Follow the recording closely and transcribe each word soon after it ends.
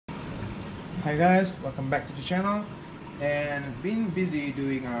Hi guys, welcome back to the channel. And been busy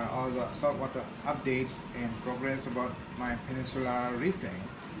doing all the saltwater updates and progress about my peninsula reef tank.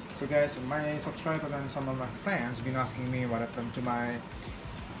 So guys, my subscribers and some of my friends been asking me what happened to my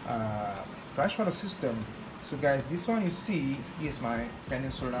freshwater system. So guys, this one you see is my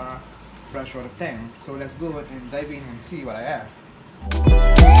peninsula freshwater tank. So let's go and dive in and see what I have.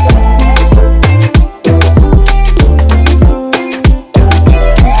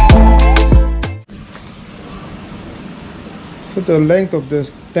 So the length of the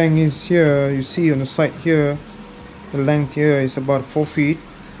tank is here. You see on the side here, the length here is about 4 feet,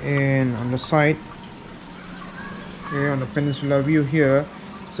 and on the side here on the peninsula view here,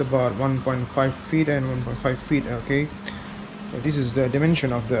 it's about 1.5 feet and 1.5 feet. Okay, so this is the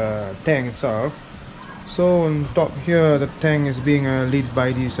dimension of the tank itself. So on top here, the tank is being lit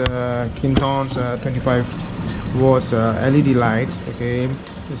by these Kinton's 25 watts LED lights. Okay,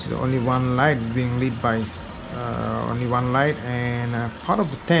 this is only one light being lit by only one light, and part of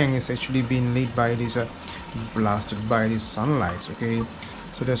the tank is actually being lit by these blasted by these sunlights. Okay,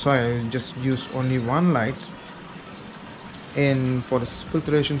 so that's why I just use only one light. And for the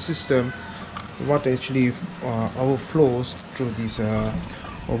filtration system, water actually overflows through this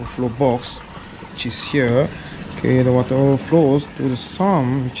overflow box, which is here. Okay, the water overflows to the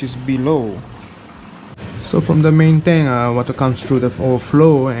sump, which is below. So from the main tank, water comes through the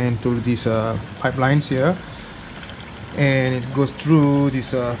overflow and to these pipelines here, and it goes through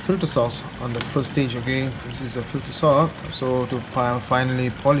this filter source on the first stage. Okay, this is a filter source, so to finally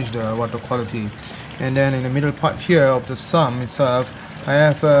polish the water quality. And then in the middle part here of the sump itself, I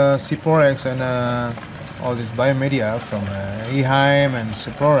have Cyprorex and all this biomedia from Eheim and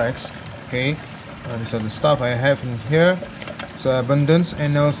Cyprorex. Okay, these are the stuff I have in here. So abundance,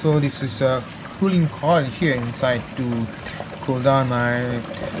 and also this is a cooling coil here inside to cool down my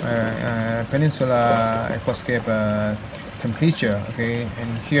peninsula Aquascape temperature. Okay,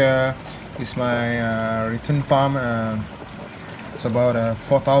 and here is my return pump. It's about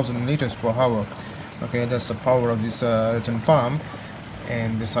 4,000 liters per hour. Okay, that's the power of this return pump.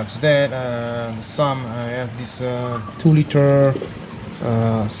 And besides that, some I have this 2-liter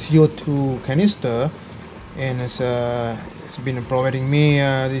CO2 canister, and it's been providing me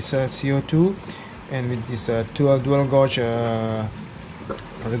this CO2, and with this dual gauge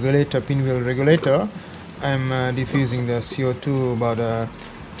regulator, pinwheel regulator, I'm diffusing the CO2 about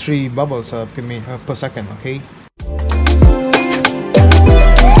 3 bubbles per second. Okay.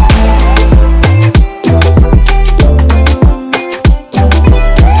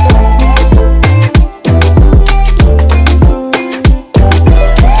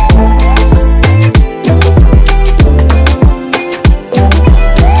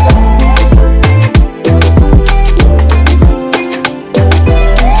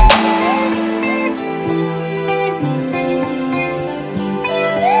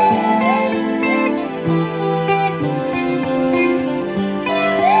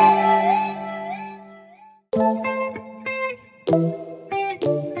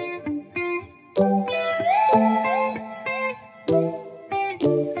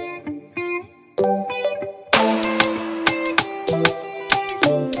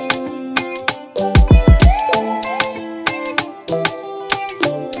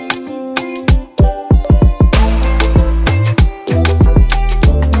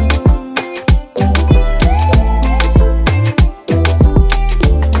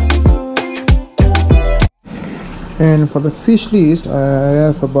 And for the fish list, I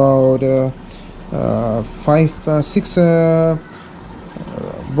have about 6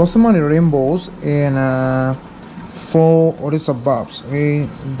 Bosamani rainbows and 4 Odessa barbs. Okay,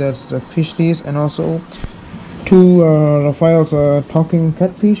 that's the fish list. And also 2 Raphael's talking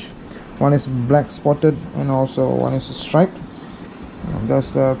catfish. One is black spotted and also one is striped.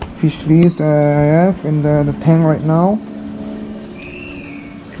 That's the fish list I have in the tank right now.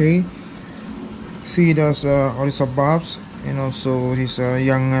 Okay, see, there's Odessa barbs and also this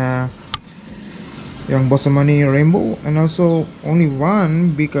young Bosamani rainbow, and also only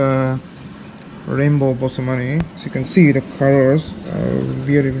one big rainbow Bosamani. So you can see the colors are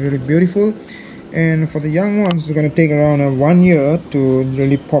really beautiful. And for the young ones, it's gonna take around 1 year to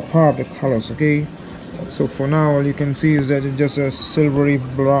really pop up the colors. Okay, so for now all you can see is that it's just a silvery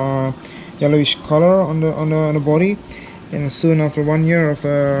brown yellowish color on the body, and soon after 1 year of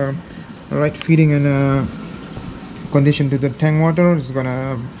right feeding and condition to the tank water, is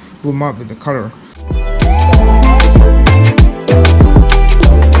gonna boom up with the color.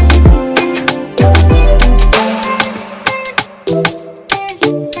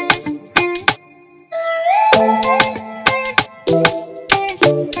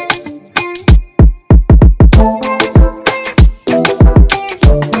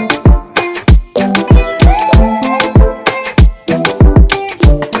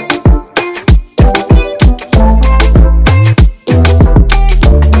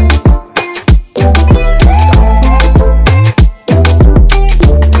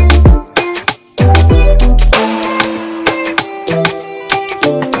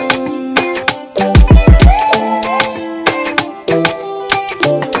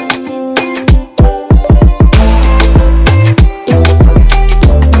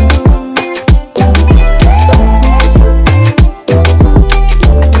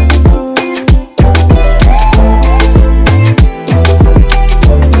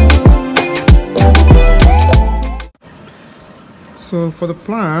 So for the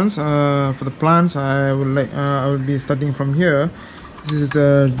plants, I will be starting from here. This is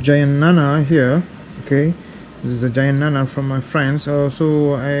the giant nana here. Okay, this is the giant nana from my friends.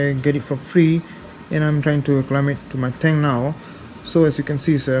 So I get it for free, and I'm trying to acclimate to my tank now. So as you can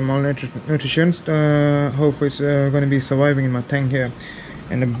see, it's malnutrition. Hopefully it's going to be surviving in my tank here.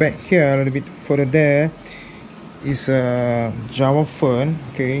 And the back here, a little bit further there, is a Java fern.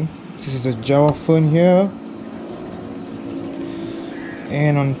 Okay, this is a Java fern here.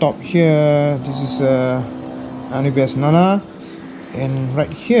 And on top here, this is Anubis nana, and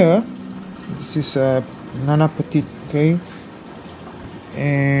right here, this is Nana petite. Okay,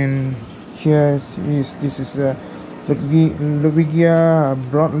 and here is this is Ludwigia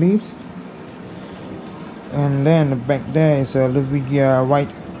broadleaves, and then the back there is Ludwigia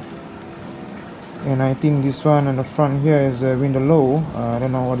white, and I think this one on the front here is Winterlow. I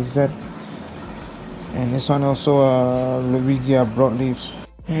don't know what is that. And this one also Ludwigia broadleaves.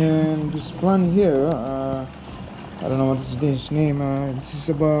 And this plant here, I don't know what is this name. This is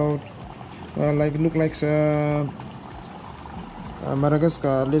about look like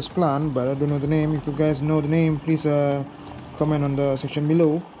Madagascar lace plant, but I don't know the name. If you guys know the name, please comment on the section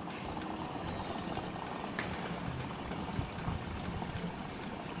below.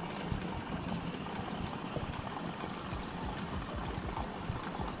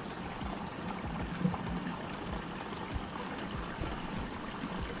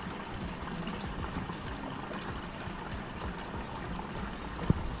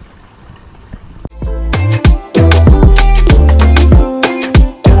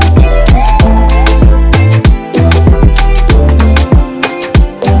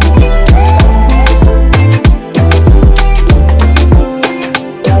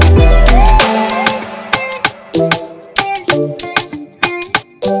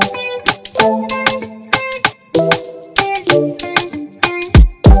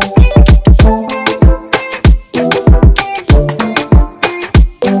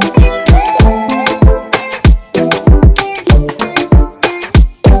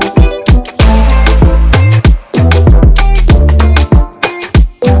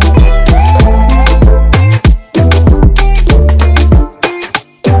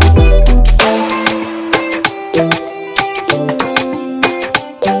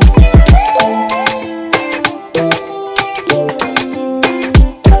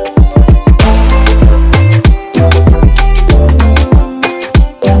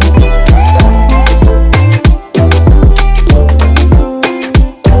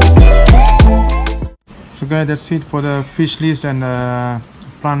 So guys, that's it for the fish list and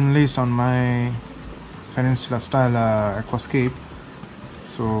plant list on my peninsula style aquascape.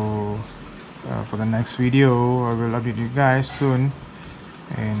 So for the next video I will update you guys soon,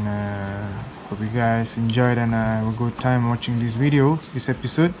 and hope you guys enjoyed and have a good time watching this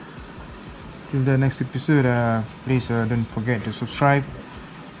episode. Till the next episode, please don't forget to subscribe,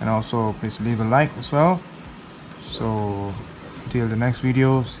 and also please leave a like as well. So till the next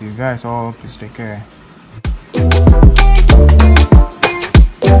video, see you guys all, please take care.